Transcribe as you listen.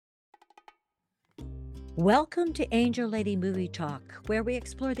Welcome to Angel Lady Movie Talk, where we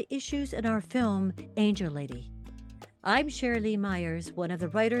explore the issues in our film Angel Lady. I'm Shirley Myers, one of the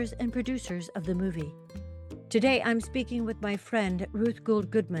writers and producers of the movie. Today, I'm speaking with my friend Ruth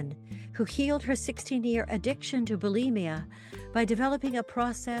Gould Goodman, who healed her 16-year addiction to bulimia by developing a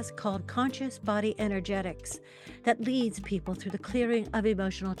process called conscious body energetics that leads people through the clearing of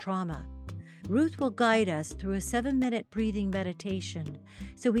emotional trauma. Ruth will guide us through a 7-minute breathing meditation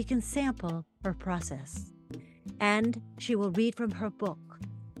so we can sample her process. And she will read from her book,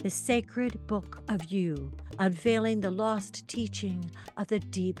 The Sacred Book of You, unveiling the lost teaching of the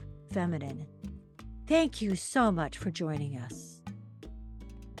deep feminine. Thank you so much for joining us.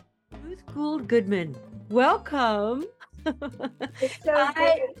 Ruth Gould Goodman, welcome. It's so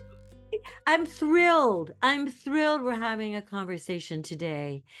good. I'm thrilled. I'm thrilled we're having a conversation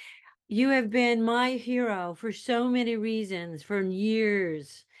today. You have been my hero for so many reasons for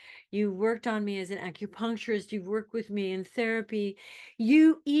years. You worked on me as an acupuncturist. You've worked with me in therapy.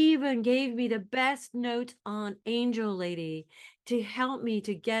 You even gave me the best notes on Angel Lady to help me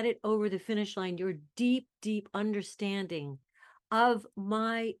to get it over the finish line. Your deep, deep understanding of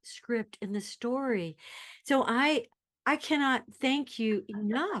my script and the story. So I cannot thank you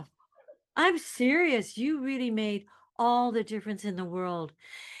enough. I'm serious. You really made all the difference in the world.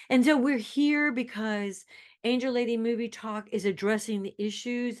 And so we're here because Angel Lady Movie Talk is addressing the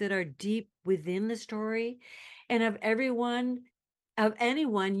issues that are deep within the story. And of anyone,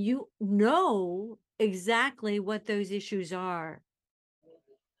 you know exactly what those issues are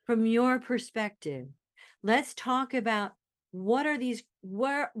from your perspective. Let's talk about what's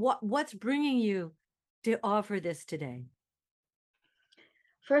bringing you to offer this today.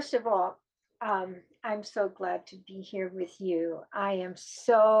 First of all, I'm so glad to be here with you. I am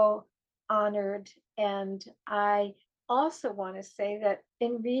so honored. And I also want to say that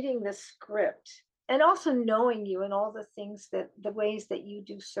in reading the script and also knowing you and all the things the ways that you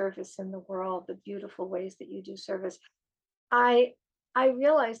do service in the world, the beautiful ways that you do service, I I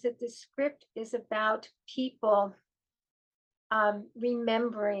realize that the script is about people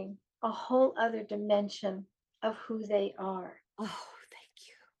remembering a whole other dimension of who they are. Oh, thank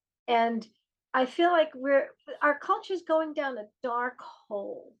you. And I feel like our culture is going down a dark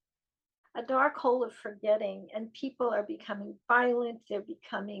hole of forgetting, and people are becoming violent. They're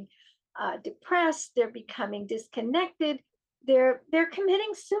becoming depressed. They're becoming disconnected. They're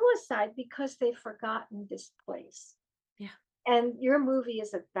committing suicide because they've forgotten this place. Yeah. And your movie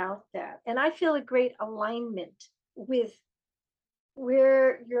is about that. And I feel a great alignment with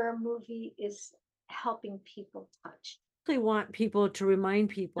where your movie is helping people touch. I want people to remind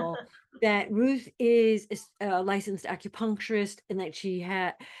people that Ruth is a licensed acupuncturist and that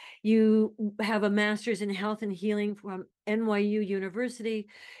you have a master's in health and healing from NYU University.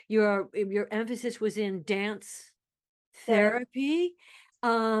 Your emphasis was in dance therapy.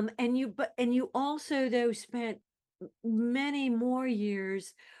 And you also though spent many more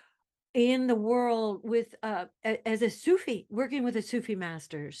years in the world with as a Sufi, working with a Sufi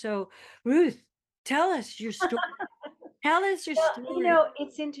master. So Ruth, tell us your story. Tell us your Well, story.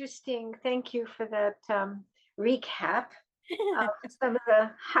 it's interesting. Thank you for that recap of some of the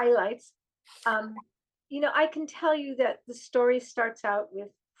highlights. Um, I can tell you that the story starts out with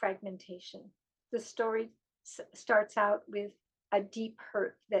fragmentation. The story starts out with a deep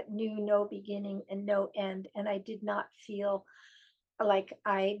hurt that knew no beginning and no end. And I did not feel like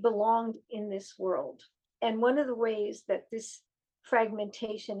I belonged in this world. And one of the ways that this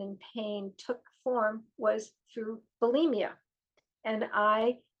fragmentation and pain took form was through bulimia. And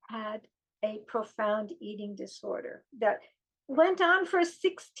I had a profound eating disorder that went on for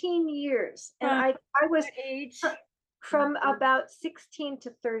 16 years. And From I was what age? from about 16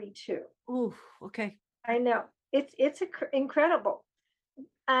 to 32. Oh, okay. I know it's incredible.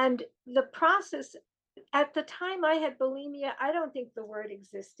 And the process at the time I had bulimia, I don't think the word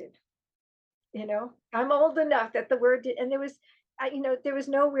existed. I'm old enough that the word did, and there was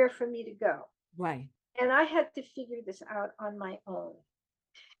nowhere for me to go. Right. And I had to figure this out on my own.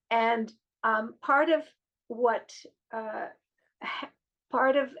 And part of what I'm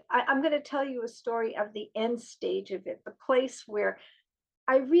going to tell you a story of the end stage of it, the place where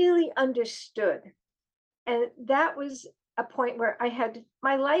I really understood. And that was a point where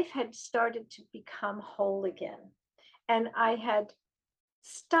my life had started to become whole again. And I had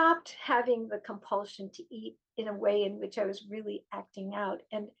stopped having the compulsion to eat in a way in which I was really acting out.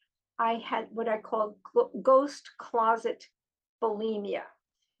 And I had what I call ghost closet bulimia,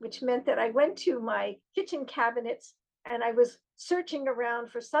 which meant that I went to my kitchen cabinets and I was searching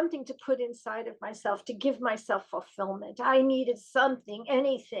around for something to put inside of myself to give myself fulfillment. I needed something,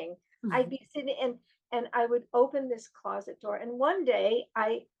 anything. I'd be sitting and I would open this closet door. And one day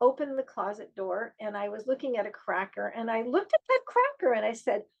I opened the closet door and I was looking at a cracker, and I looked at that cracker and I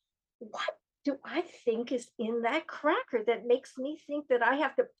said, what do I think is in that cracker that makes me think that I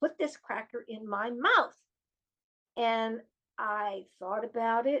have to put this cracker in my mouth? And I thought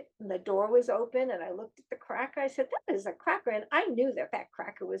about it, and the door was open, and I looked at the cracker. I said, that is a cracker. And I knew that that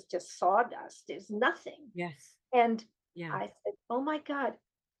cracker was just sawdust, there's nothing. Yes. And Yeah. I said, oh my God,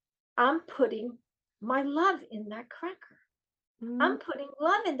 I'm putting my love in that cracker. I'm putting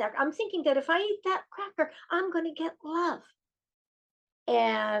love in that. I'm thinking that if I eat that cracker, I'm going to get love.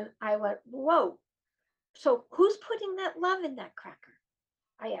 And I went, whoa. So who's putting that love in that cracker?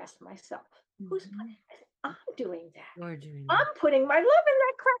 I asked myself, who's putting it? I'm doing that. You're doing I'm that. putting my love in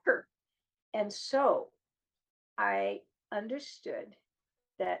that cracker. And so I understood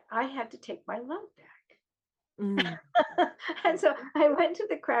that I had to take my love back. And so I went to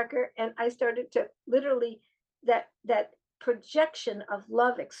the cracker and I started to literally that projection of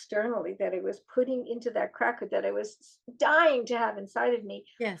love externally that I was putting into that cracker that I was dying to have inside of me.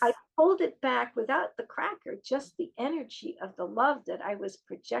 Yes. I pulled it back without the cracker, just the energy of the love that I was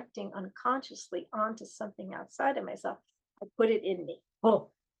projecting unconsciously onto something outside of myself. I put it in me.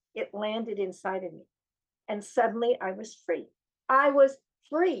 Oh, it landed inside of me. And suddenly I was free. I was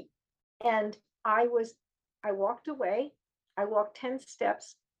free. And I walked away. I walked 10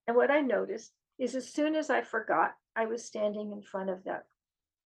 steps. And what I noticed is as soon as I forgot, I was standing in front of that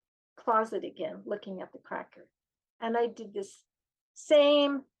closet again, looking at the cracker. And I did this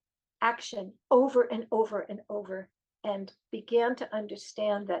same action over and over and over, and began to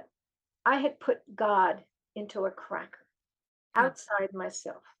understand that I had put God into a cracker outside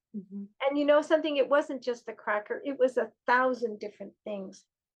myself. And you know something, it wasn't just the cracker, it was 1,000 different things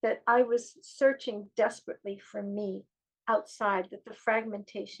that I was searching desperately for me outside, that the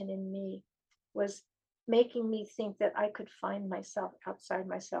fragmentation in me was making me think that I could find myself outside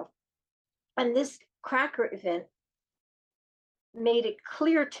myself. And this cracker event made it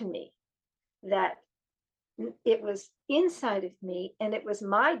clear to me that it was inside of me, and it was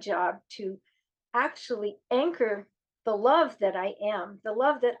my job to actually anchor the love that I am, the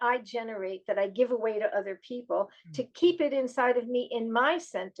love that I generate, that I give away to other people, to keep it inside of me in my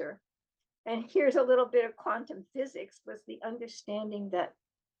center. And here's a little bit of quantum physics, was the understanding that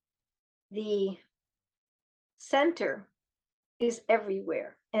the center is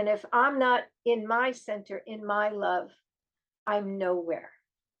everywhere. And if I'm not in my center, in my love, I'm nowhere.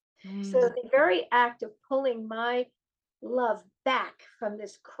 So the very act of pulling my love back from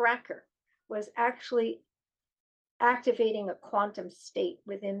this cracker was actually activating a quantum state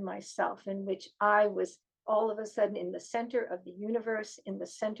within myself, in which I was all of a sudden in the center of the universe, in the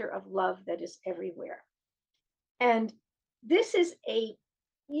center of love that is everywhere. And this is a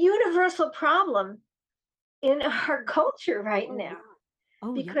universal problem in our culture right now,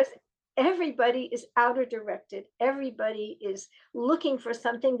 because everybody is outer directed. Everybody is looking for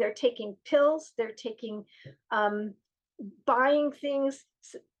something. They're taking pills, they're taking buying things,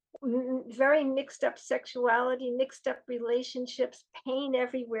 very mixed up sexuality, mixed up relationships, pain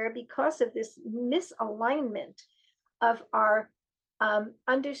everywhere because of this misalignment of our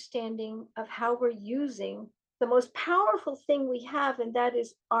understanding of how we're using the most powerful thing we have, and that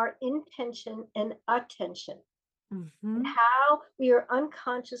is our intention and attention. And how we are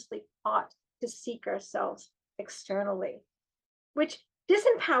unconsciously taught to seek ourselves externally, which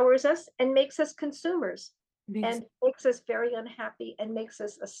disempowers us and makes us consumers and makes us very unhappy and makes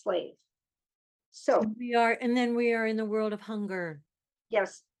us a slave. So we are, and then we are in the world of hunger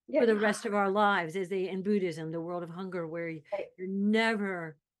yes, for the rest of our lives, as they in Buddhism, the world of hunger, where you're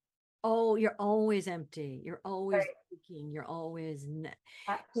never, you're always empty, you're always seeking, you're always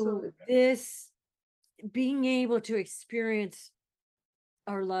absolutely. So this being able to experience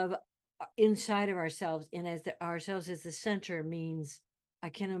our love inside of ourselves, and as ourselves as the center, means I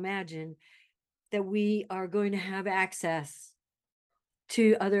can imagine that we are going to have access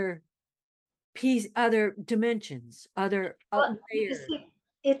to other dimensions, other you see,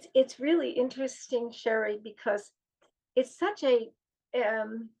 it's really interesting, Sherry, because it's such a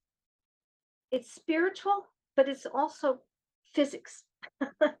it's spiritual, but it's also physics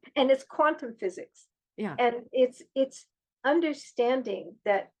and it's quantum physics. Yeah. And it's understanding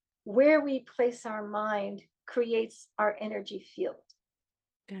that where we place our mind creates our energy field.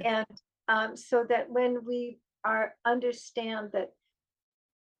 And so that when we understand that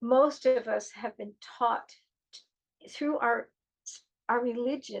most of us have been taught through our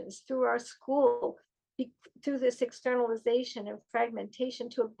religions, through our school, through this externalization and fragmentation,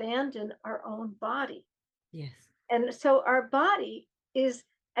 to abandon our own body. Yes. And so our body is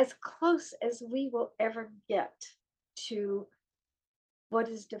as close as we will ever get to what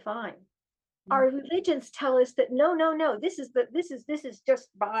is divine. Mm. Our religions tell us that no, no, no, this is just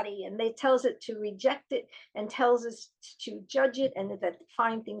body, and they tells it to reject it and tells us to judge it and that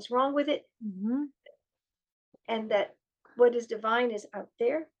find things wrong with it, Mm-hmm. and that what is divine is out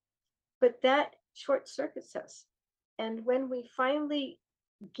there. But that short circuits us. And when we finally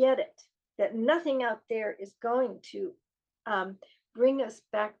get it, that nothing out there is going to um, bring us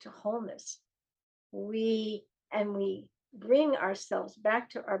back to wholeness, we bring ourselves back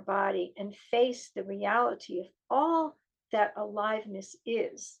to our body and face the reality of all that aliveness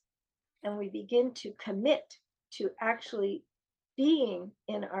is, and we begin to commit to actually being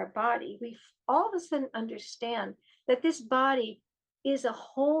in our body, we all of a sudden understand that this body is a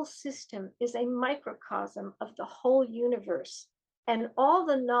whole system, is a microcosm of the whole universe. And all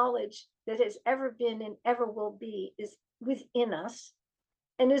the knowledge that has ever been and ever will be is within us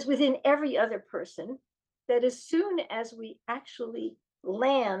and is within every other person. That as soon as we actually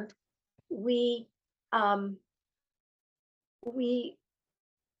land, we um, we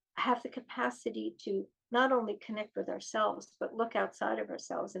have the capacity to not only connect with ourselves, but look outside of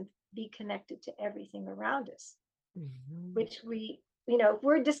ourselves and be connected to everything around us, Mm-hmm. which if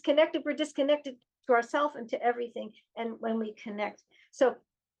we're disconnected to ourselves and to everything. And when we connect, so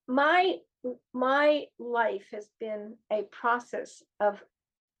my my life has been a process of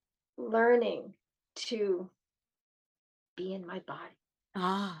learning to be in my body,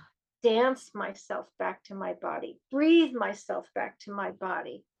 Ah. dance myself back to my body, breathe myself back to my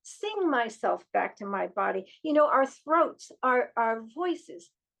body, sing myself back to my body. Our throats, our voices.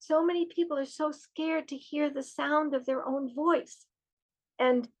 So many people are so scared to hear the sound of their own voice,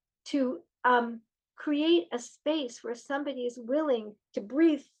 and to create a space where somebody is willing to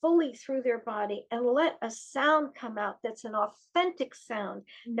breathe fully through their body and let a sound come out that's an authentic sound,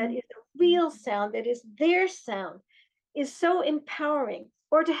 that Mhm. is a real sound, that is their sound, is so empowering.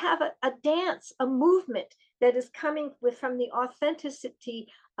 Or to have a dance, a movement that is coming from the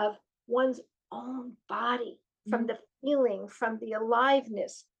authenticity of one's own body, from Mhm. the feeling, from the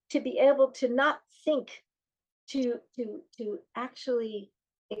aliveness, to be able to not think, to actually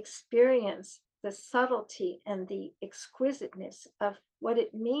experience the subtlety and the exquisiteness of what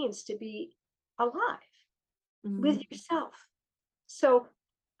it means to be alive with Mhm. yourself. So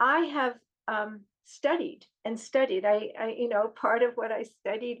I have studied and studied. Part of what I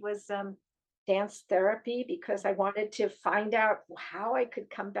studied was dance therapy, because I wanted to find out how I could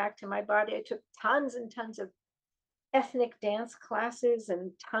come back to my body. I took tons and tons of ethnic dance classes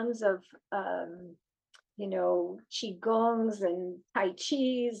and tons of qigongs and tai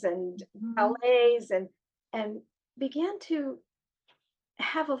chis and Mhm. ballets, and began to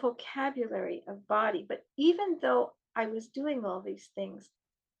have a vocabulary of body. But even though I was doing all these things,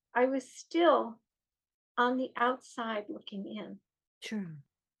 I was still on the outside looking in, Sure.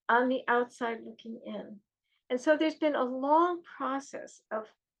 on the outside looking in. And so there's been a long process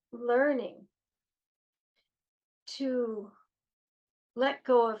of learning to let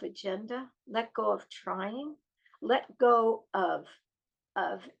go of agenda, let go of trying, let go of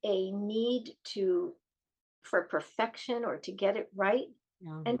a need to for perfection or to get it right,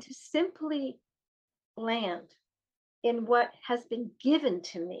 Yeah. and to simply land in what has been given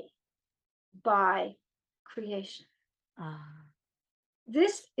to me by creation. Ah.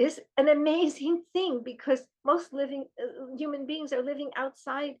 This is an amazing thing, because most living human beings are living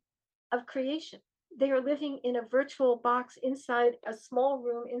outside of creation. They are living in a virtual box inside a small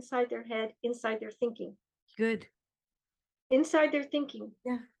room, inside their head, inside their thinking, Good. inside their thinking.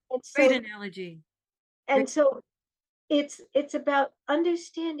 Yeah. And Great so, analogy. and Great. so it's about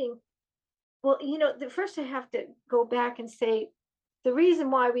understanding. Well, the first I have to go back and say the reason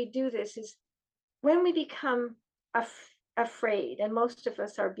why we do this is when we become afraid, and most of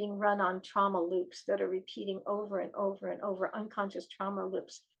us are being run on trauma loops that are repeating over and over and over, unconscious trauma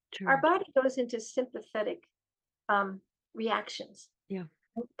loops. Our True. body goes into sympathetic um, reactions. Yeah.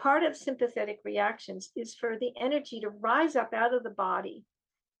 Part of sympathetic reactions is for the energy to rise up out of the body,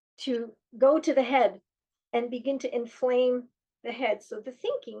 to go to the head and begin to inflame the head. So the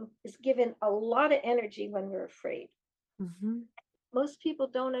thinking is given a lot of energy when we're afraid. Mhm. Most people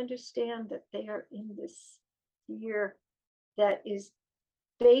don't understand that they are in this fear that is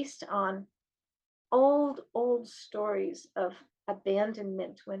based on old stories of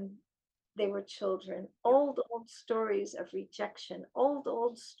abandonment when they were children, Yep. old stories of rejection,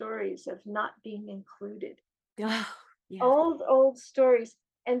 old stories of not being included, Ah, yes. old stories.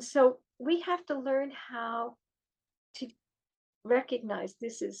 And so we have to learn how to recognize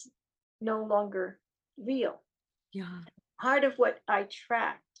this is no longer real. Yeah. part of what I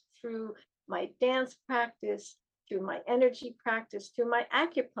tracked through my dance practice, through my energy practice, through my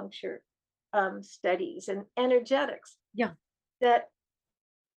acupuncture studies and energetics, Yeah. that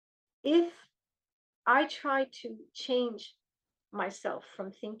if I try to change myself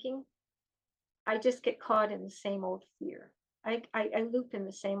from thinking, I just get caught in the same old fear. I loop in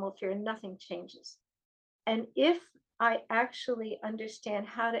the same old fear and nothing changes. And if I actually understand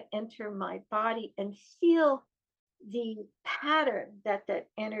how to enter my body and feel the pattern that that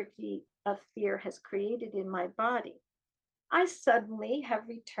energy of fear has created in my body, I suddenly have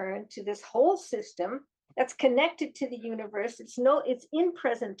returned to this whole system that's connected to the universe. It's in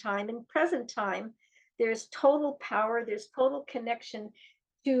present time. In present time, there's total power, there's total connection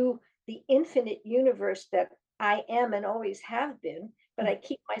to the infinite universe that I am and always have been, but I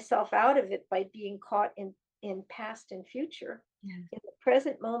keep myself out of it by being caught in past and future. Yes. In the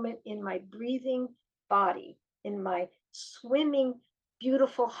present moment, in my breathing body, in my swimming,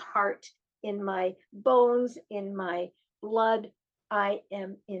 beautiful heart, in my bones, in my blood, I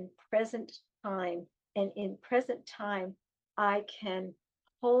am in present time. And in present time, I can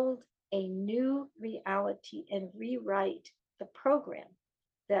hold a new reality and rewrite the program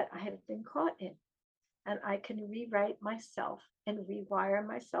that I have been caught in. And I can rewrite myself and rewire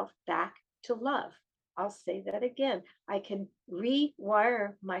myself back to love. I'll say that again. I can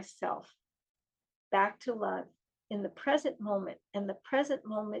rewire myself back to love in the present moment. And the present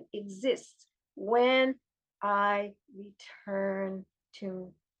moment exists when I return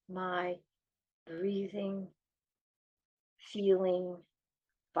to my breathing, feeling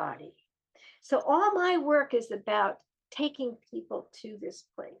body. So all my work is about taking people to this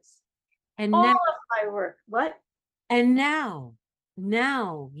place. And All now, of my work. What? and now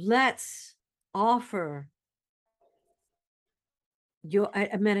let's offer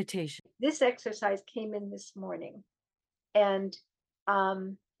a meditation. This exercise came in this morning, and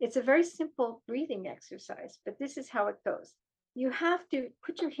it's a very simple breathing exercise, but this is how it goes. You have to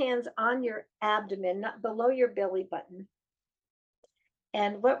put your hands on your abdomen, not below your belly button.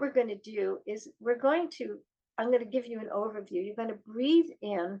 And what we're going to do is I'm going to give you an overview. You're going to breathe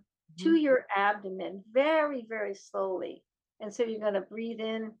in to your abdomen very, very slowly. And so you're going to breathe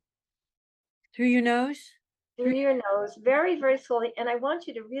in Through your nose? through your nose very, very slowly. And I want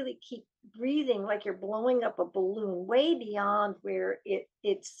you to really keep breathing like you're blowing up a balloon way beyond where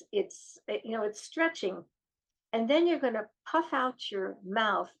it's stretching. And then you're going to puff out your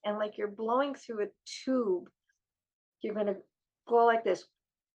mouth, and like you're blowing through a tube, you're going to go like this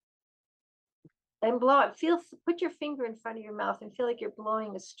and blow it. Put your finger in front of your mouth and feel like you're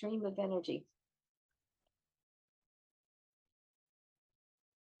blowing a stream of energy.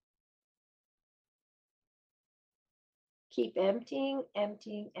 Keep emptying,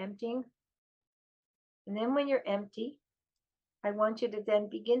 emptying, emptying. And then when you're empty, I want you to then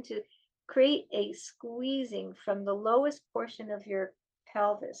begin to create a squeezing from the lowest portion of your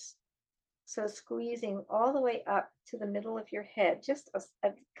pelvis. So squeezing all the way up to the middle of your head, just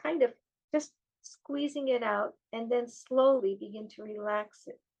a kind of just squeezing it out, and then slowly begin to relax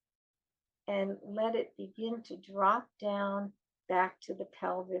it and let it begin to drop down back to the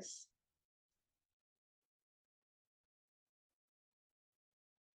pelvis.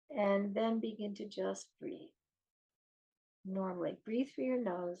 And then begin to just breathe normally. Breathe through your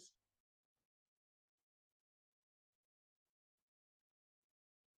nose.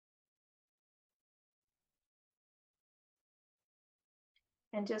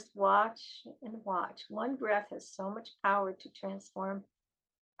 And just watch and watch. One breath has so much power to transform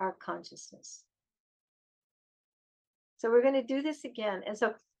our consciousness. So we're going to do this again. And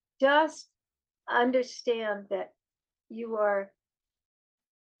so just understand that you are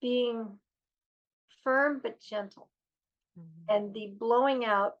being firm but gentle. And the blowing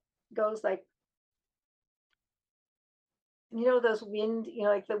out goes like, those wind,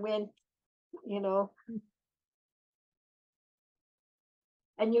 like the wind, you know,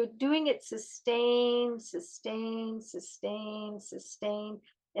 and you're doing it sustain, sustain, sustain, sustain.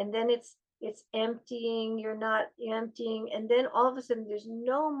 And then it's emptying, you're not emptying. And then all of a sudden there's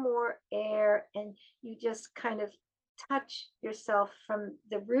no more air, and you just kind of touch yourself from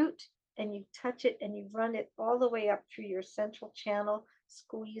the root, and you touch it and you run it all the way up through your central channel,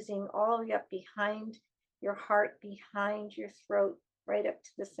 squeezing all the way up behind your heart, behind your throat, right up to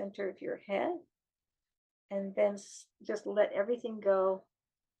the center of your head. And then just let everything go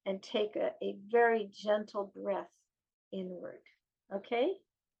and take a very gentle breath inward. Okay?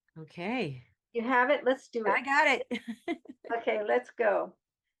 Okay. You have it? Let's do it. I got it. Okay, let's go.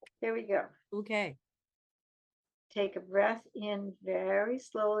 Here we go. Okay. Take a breath in very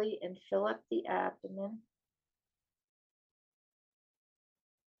slowly and fill up the abdomen.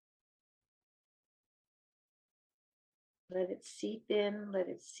 Let it seep in, let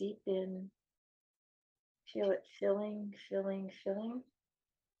it seep in. Feel it filling, filling, filling.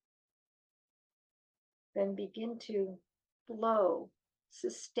 Then begin to blow,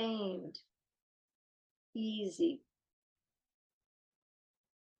 sustained, easy.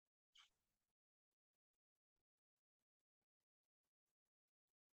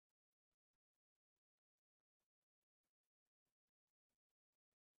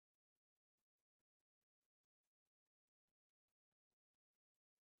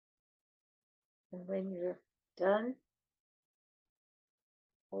 And when you're done,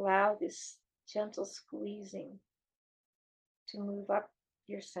 allow this gentle squeezing to move up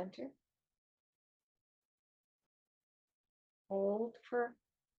your center. Hold for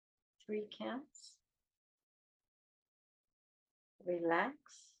 3 counts. Relax,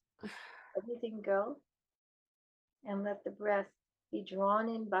 everything go, and let the breath be drawn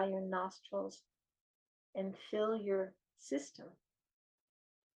in by your nostrils and fill your system.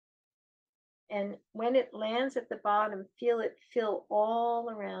 And when it lands at the bottom, feel it fill all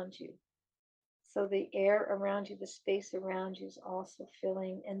around you. So the air around you, the space around you is also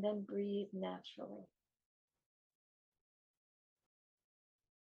filling, and then breathe naturally.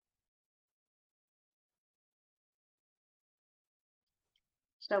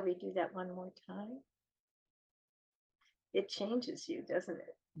 Shall we do that one more time? It changes you, doesn't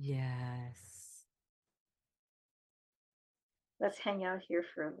it? Yes. Let's hang out here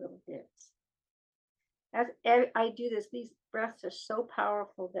for a little bit. As I do this, these breaths are so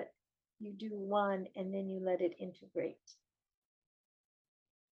powerful that you do one and then you let it integrate.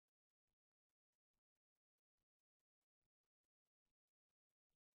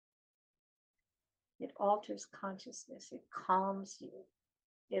 It alters consciousness, it calms you,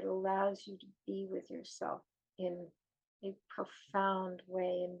 it allows you to be with yourself in a profound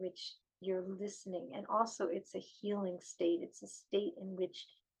way in which you're listening. And also, it's a healing state, it's a state in which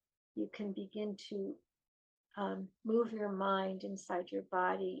you can begin to move your mind inside your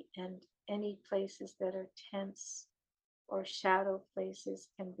body, and any places that are tense or shadow places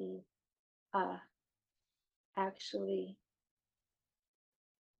can be uh, actually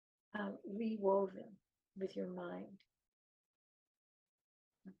rewoven with your mind.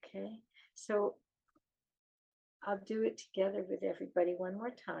 Okay, so I'll do it together with everybody one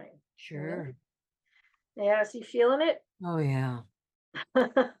more time. All right. Sure. Yeah, so you feeling it? Oh, yeah.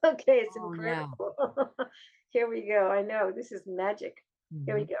 Okay, it's Oh, yeah. incredible. Here we go. I know this is magic.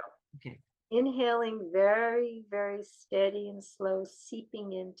 Here we Mhm. go. Okay. Inhaling very, very steady and slow,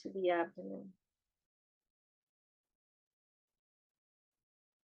 seeping into the abdomen.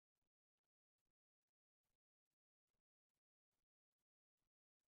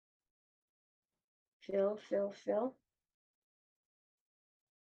 Fill, fill, fill.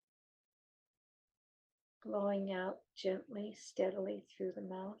 Blowing out gently, steadily through the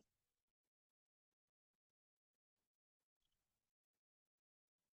mouth.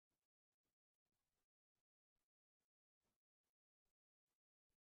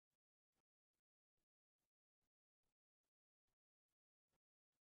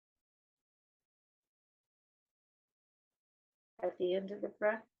 At the end of the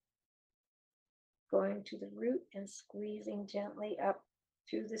breath, going to the root and squeezing gently up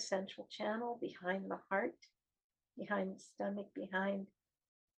through the central channel, behind the heart, behind the stomach, behind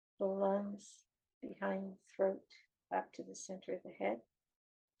the lungs, behind the throat, up to the center of the head.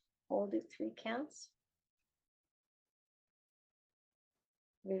 Hold it 3 counts.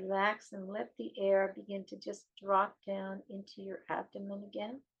 Relax and let the air begin to just drop down into your abdomen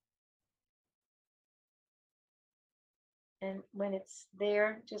again. And when it's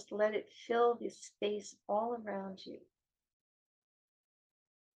there, just let it fill the space all around you.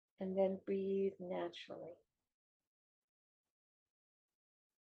 And then breathe naturally.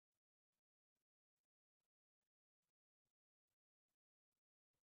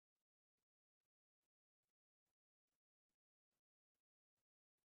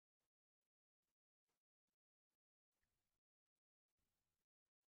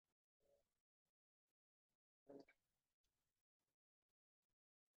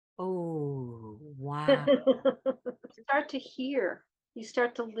 Oh, wow. Start to hear, you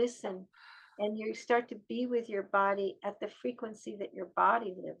start to listen, and you start to be with your body at the frequency that your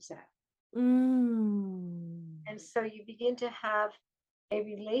body lives at. Mm. And so you begin to have a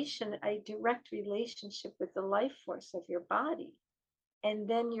direct relationship with the life force of your body. And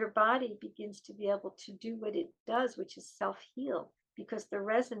then your body begins to be able to do what it does, which is self-heal, because the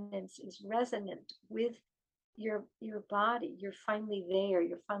resonance is resonant with your body. You're finally there,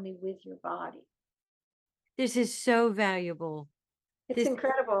 you're finally with your body. This is so valuable. It's This is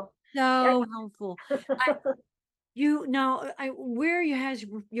incredible. so helpful. You now, where you has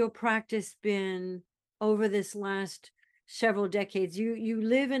your practice been over this last several decades? You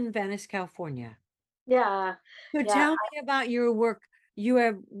live in Venice, California. Yeah, So yeah. tell me about your work. You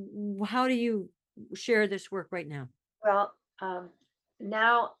have how do you share this work right now? Well,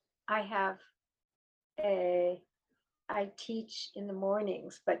 now I have a I teach in the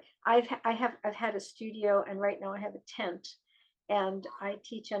mornings, but I've had a studio, and right now I have a tent, and I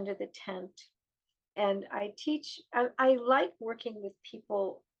teach under the tent, and I teach. I like working with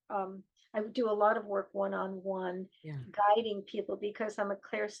people. I would do a lot of work one on one, Yeah. guiding people because I'm a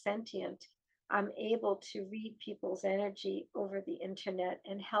clairsentient. I'm able to read people's energy over the internet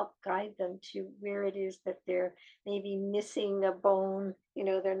and help guide them to where it is that they're maybe missing a bone. You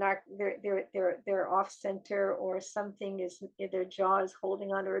know, they're not they're off center, or something is their jaw is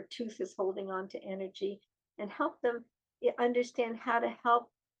holding on, or a tooth is holding on to energy, and help them understand how to help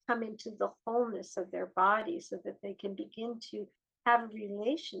come into the wholeness of their body so that they can begin to have a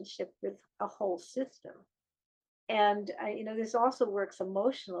relationship with a whole system. And this also works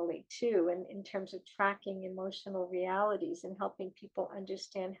emotionally too, and in terms of tracking emotional realities and helping people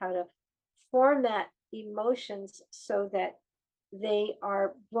understand how to format emotions so that they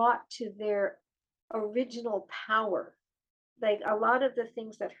are brought to their original power. Like, a lot of the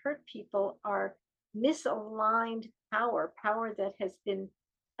things that hurt people are misaligned power that has been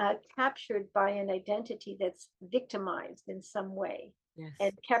captured by an identity that's victimized in some way Yes.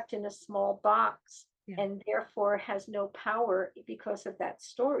 and kept in a small box, Yeah. and therefore has no power because of that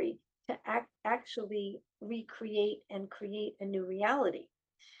story to actually recreate and create a new reality.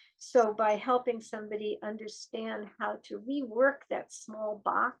 So by helping somebody understand how to rework that small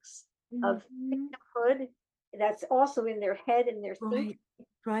box of Mhm. victimhood that's also in their head and their thinking,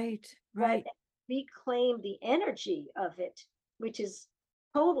 Right. Right. but Right. reclaim the energy of it, which is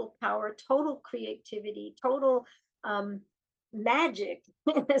total power, total creativity, total um, magic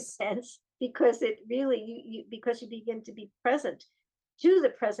in a sense, because it really because you begin to be present to the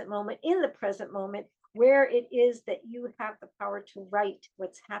present moment, in the present moment, where it is that you have the power to write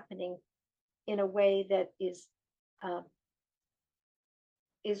what's happening in a way that um,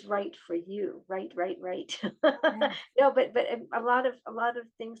 is right for you. Right, right, right. Yeah. No, but a lot of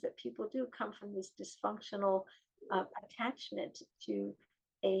things that people do come from this dysfunctional attachment to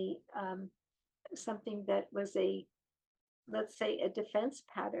a something that was a, let's say, a defense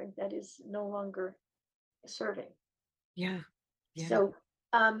pattern that is no longer serving. Yeah. Yeah. So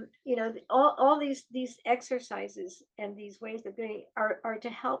all these exercises and these ways of doing it are to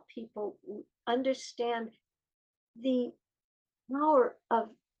help people understand the power of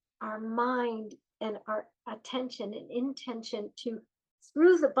our mind and our attention and intention to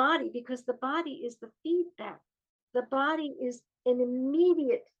through the body, because the body is the feedback. The body is an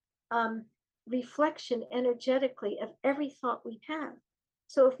immediate um, reflection energetically of every thought we have.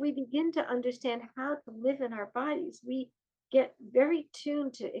 So if we begin to understand how to live in our bodies, we get very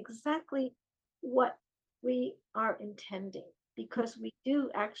tuned to exactly what we are intending, because we do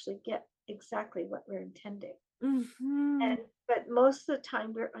actually get exactly what we're intending. Mhm. But most of the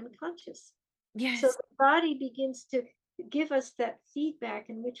time we're unconscious. So Yes. the body begins to give us that feedback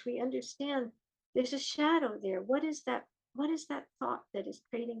in which we understand there's a shadow there. What is that thought that is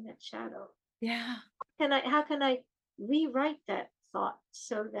creating that shadow? Yeah. How can I rewrite that thought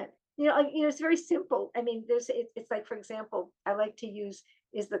so that it's very simple. I mean, it's like, for example, I like to use,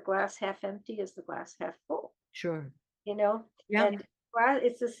 is the glass half empty, is the glass half full? Sure. you know Yep. and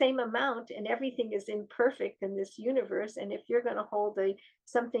it's the same amount, and everything is imperfect in this universe. And if you're going to hold a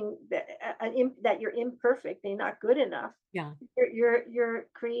something that you're imperfect, you're not good enough, Yeah. you're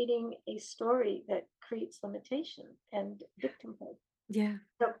creating a story that creates limitation and victimhood. Yeah.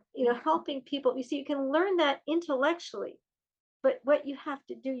 So helping people, you see, you can learn that intellectually, but what you have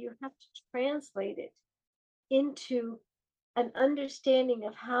to do, you have to translate it into an understanding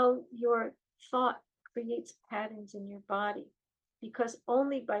of how your thought creates patterns in your body. Because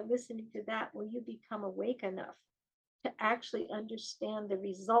only by listening to that will you become awake enough to actually understand the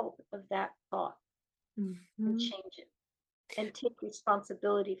result of that thought and Mhm. change it and take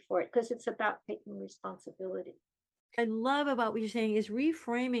responsibility for it, because it's about taking responsibility. I love about what you're saying is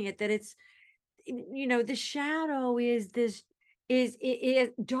reframing it that it's the shadow is this is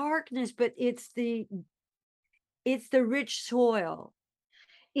darkness, but it's the rich soil.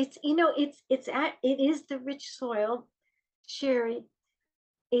 It is the rich soil, Sherry.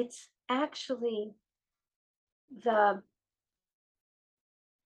 It's actually the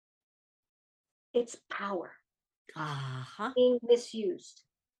it's power Uh-huh. being misused.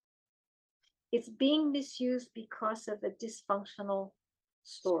 It's being misused because of a dysfunctional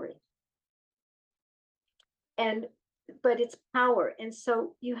story. and but it's power. And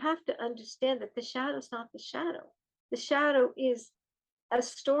so you have to understand that the shadow's not the shadow. The shadow is a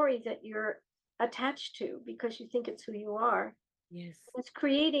story that you're attached to because you think it's who you are. Yes. It's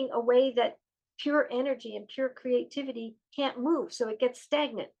creating a way that pure energy and pure creativity can't move, so it gets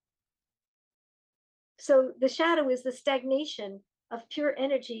stagnant. So the shadow is the stagnation of pure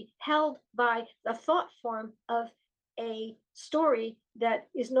energy held by the thought form of a story that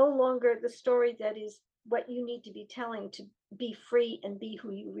is no longer the story that is what you need to be telling to be free and be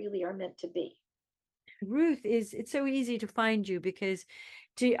who you really are meant to be. Ruth is, it's so easy to find you because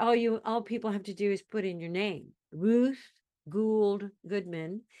all people have to do is put in your name, Ruth Gould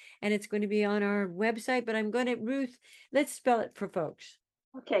Goodman, and it's going to be on our website. But I'm going to, Ruth, let's spell it for folks.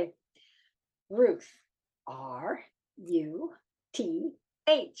 Okay. Ruth, R-U-T-H,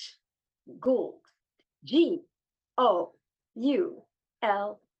 Gould, G-O-U-L-D,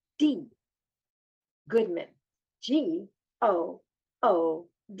 Goodman, Goodman,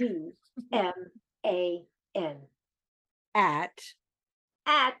 At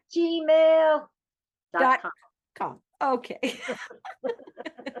at gmail.com. dot com. Okay.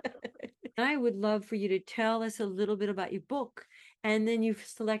 I would love for you to tell us a little bit about your book, and then you've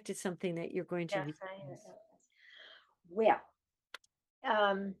selected something that you're going to Yes, read.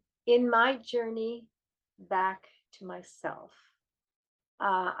 well, in my journey back to myself,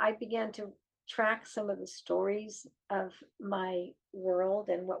 I began to track some of the stories of my world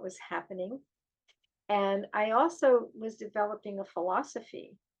and what was happening. And I also was developing a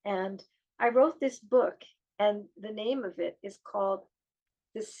philosophy. And I wrote this book, and the name of it is called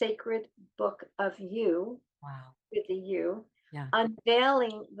The Sacred Book of You, Wow. with the U, Yeah.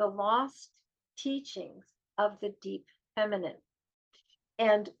 Unveiling the Lost Teachings of the Deep Feminine.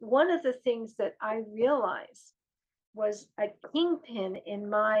 And one of the things that I realized was a kingpin in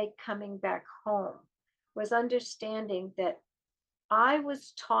my coming back home was understanding that I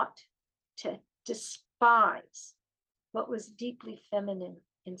was taught to despise what was deeply feminine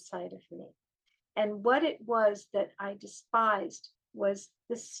inside of me. And what it was that I despised was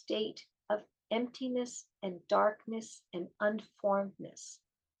the state of emptiness and darkness and unformedness.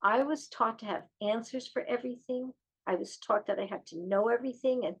 I was taught to have answers for everything. I was taught that I had to know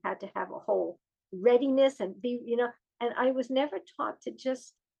everything and had to have a whole readiness and be, and I was never taught to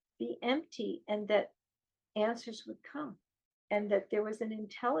just be empty and that answers would come and that there was an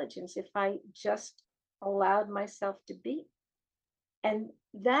intelligence if I just allowed myself to be. And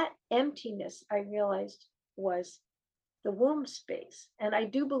that emptiness, I realized, was the womb space. And I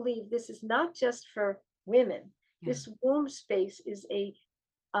do believe this is not just for women. Yeah. This womb space is a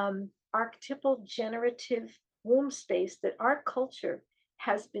archetypal generative womb space that our culture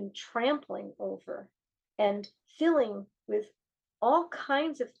has been trampling over and filling with all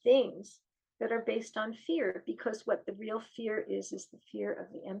kinds of things that are based on fear, because what the real fear is the fear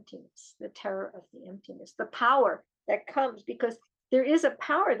of the emptiness, the terror of the emptiness, the power that comes, because there is a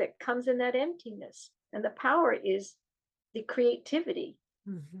power that comes in that emptiness. And the power is the creativity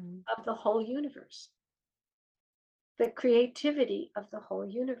of the whole universe. The creativity of the whole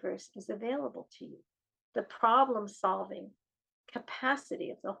universe is available to you. The problem solving capacity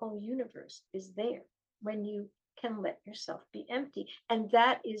of the whole universe is there when you can let yourself be empty. And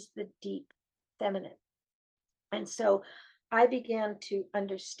that is the deep feminine. And so I began to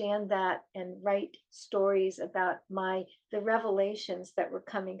understand that and write stories about the revelations that were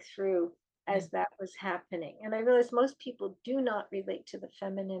coming through as that was happening. And I realized most people do not relate to the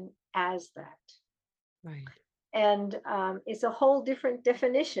feminine as that. Right. And it's a whole different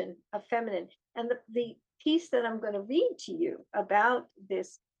definition of feminine. And the piece that I'm going to read to you about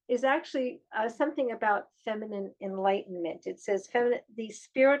this is actually something about feminine enlightenment. It says the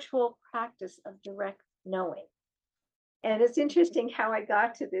spiritual practice of direct knowing. And it's interesting how I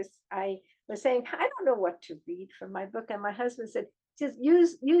got to this. I was saying, I don't know what to read from my book. And my husband said, just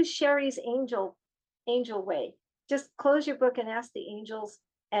use Sherry's angel way. Just close your book and ask the angels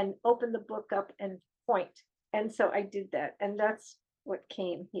and open the book up and point. And so I did that. And that's what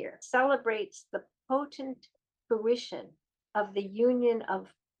came here. Celebrates the potent fruition of the union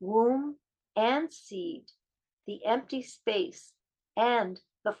of womb and seed, the empty space, and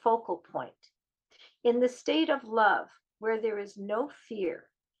the focal point. In the state of love, where there is no fear,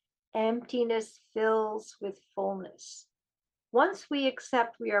 emptiness fills with fullness. Once we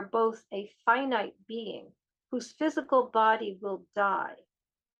accept we are both a finite being whose physical body will die,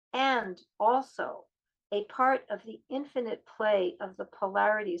 and also a part of the infinite play of the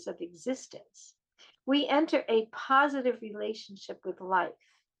polarities of existence, we enter a positive relationship with life.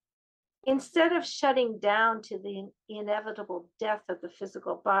 Instead of shutting down to the inevitable death of the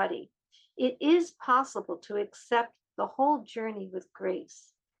physical body, it is possible to accept the whole journey with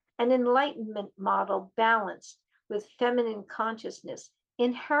grace. An enlightenment model balanced with feminine consciousness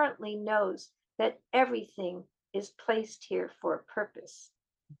inherently knows that everything is placed here for a purpose.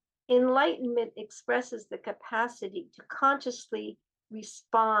 Enlightenment expresses the capacity to consciously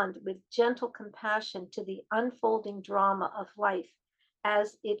respond with gentle compassion to the unfolding drama of life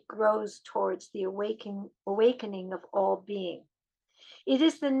as it grows towards the awakening of all being. It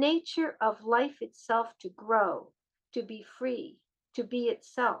is the nature of life itself to grow, to be free, to be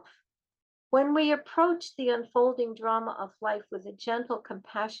itself. When we approach the unfolding drama of life with a gentle,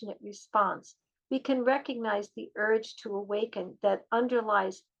 compassionate response, we can recognize the urge to awaken that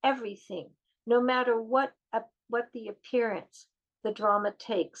underlies everything, no matter what the appearance the drama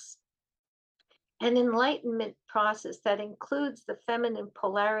takes. An enlightenment process that includes the feminine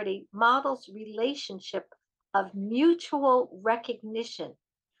polarity models relationship of mutual recognition,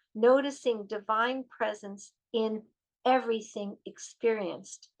 noticing divine presence in everything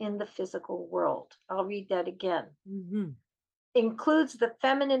experienced in the physical world. I'll read that again. Mhm. Includes the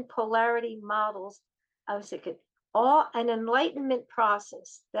feminine polarity models. I was thinking, all an enlightenment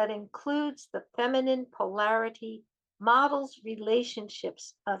process that includes the feminine polarity models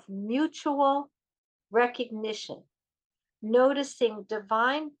relationships of mutual recognition, noticing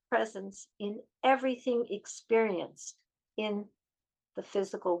divine presence in everything experienced in the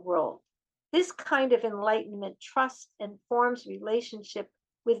physical world. This kind of enlightenment trusts and forms relationship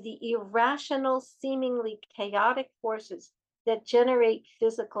with the irrational, seemingly chaotic forces that generate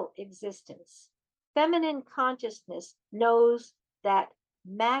physical existence. Feminine consciousness knows that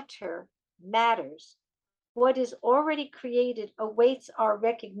matter matters. What is already created awaits our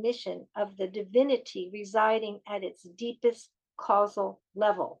recognition of the divinity residing at its deepest causal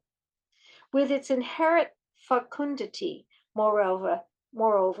level. With its inherent fecundity, moreover,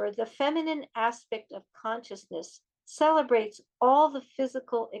 the feminine aspect of consciousness celebrates all the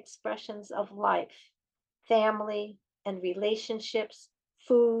physical expressions of life, family and relationships,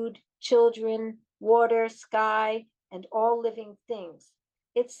 food, children, water, sky, and all living things.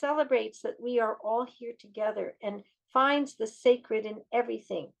 It celebrates that we are all here together and finds the sacred in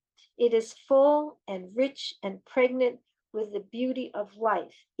everything. It is full and rich and pregnant with the beauty of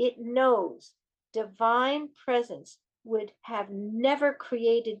life. It knows divine presence would have never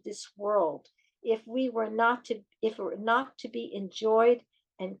created this world if it were not to be enjoyed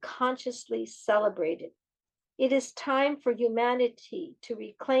and consciously celebrated. It is time for humanity to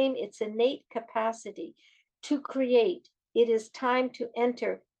reclaim its innate capacity to create. It is time to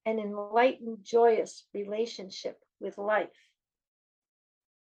enter an enlightened, joyous relationship with life.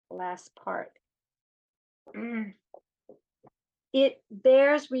 Last part. It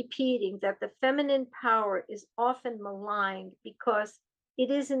bears repeating that the feminine power is often maligned because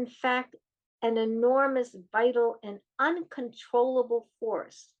it is, in fact, an enormous, vital, and uncontrollable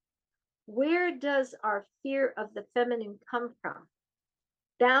force. Where does our fear of the feminine come from?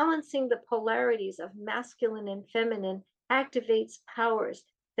 Balancing the polarities of masculine and feminine activates powers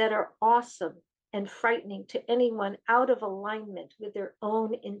that are awesome and frightening to anyone out of alignment with their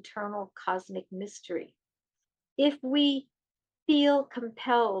own internal cosmic mystery. If we feel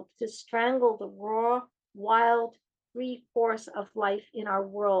compelled to strangle the raw, wild, free force of life in our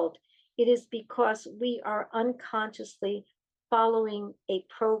world, it is because we are unconsciously following a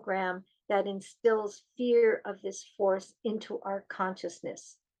program that instills fear of this force into our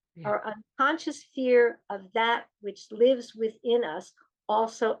consciousness. Yeah. Our unconscious fear of that which lives within us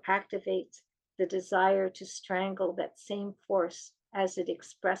also activates the desire to strangle that same force as it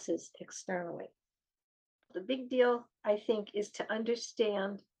expresses externally. The big deal, I think, is to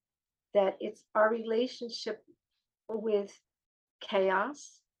understand that it's our relationship with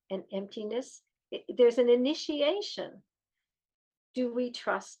chaos and emptiness. There's an initiation. Do we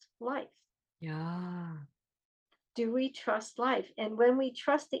trust life? Yeah. Do we trust life? And when we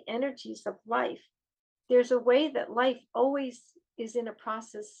trust the energies of life, there's a way that life always is in a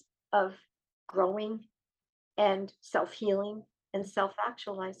process of growing and self-healing and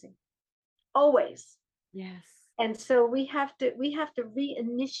self-actualizing. Always. Yes. And so we have to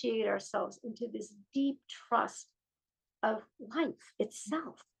reinitiate ourselves into this deep trust of life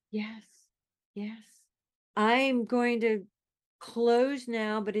itself. Yes. Yes. I'm going to close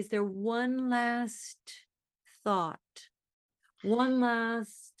now, but is there one last thought? One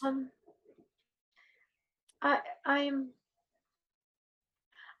last. Um, I I'm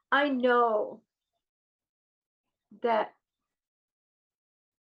I know that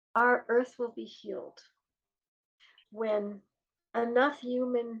our earth will be healed when enough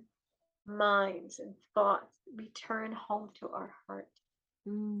human minds and thoughts return home to our heart.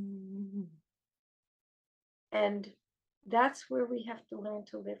 Mm. And that's where we have to learn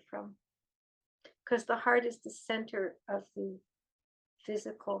to live from, because the heart is the center of the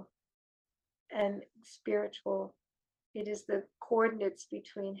physical and spiritual. It is the coordinates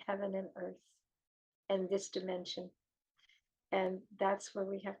between heaven and earth and this dimension. And that's where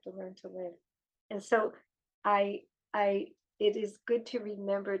we have to learn to live. And so I it is good to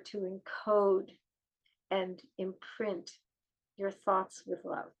remember to encode and imprint your thoughts with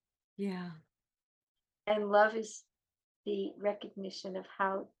love. Yeah. And love is the recognition of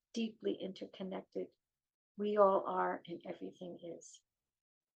how deeply interconnected we all are and everything is.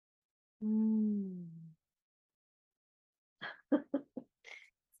 Mm.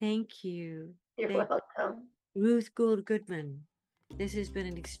 Thank you. You're Thank welcome. Ruth Gould Goodman. This has been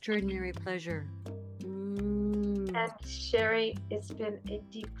an extraordinary pleasure. Mm. And Sherry, it's been a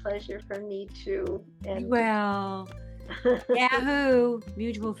deep pleasure for me too. And Well, Yahoo!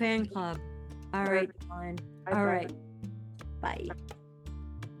 Mutual Fan Club. All right, Dawn. All Bye-bye. right. Bye.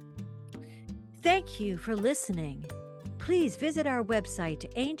 Thank you for listening. Please visit our website,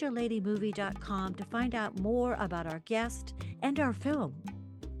 angelladymovie.com, to find out more about our guest and our film.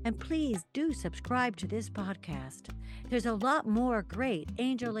 And please do subscribe to this podcast. There's a lot more great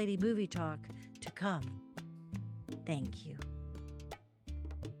Angel Lady Movie Talk to come. Thank you.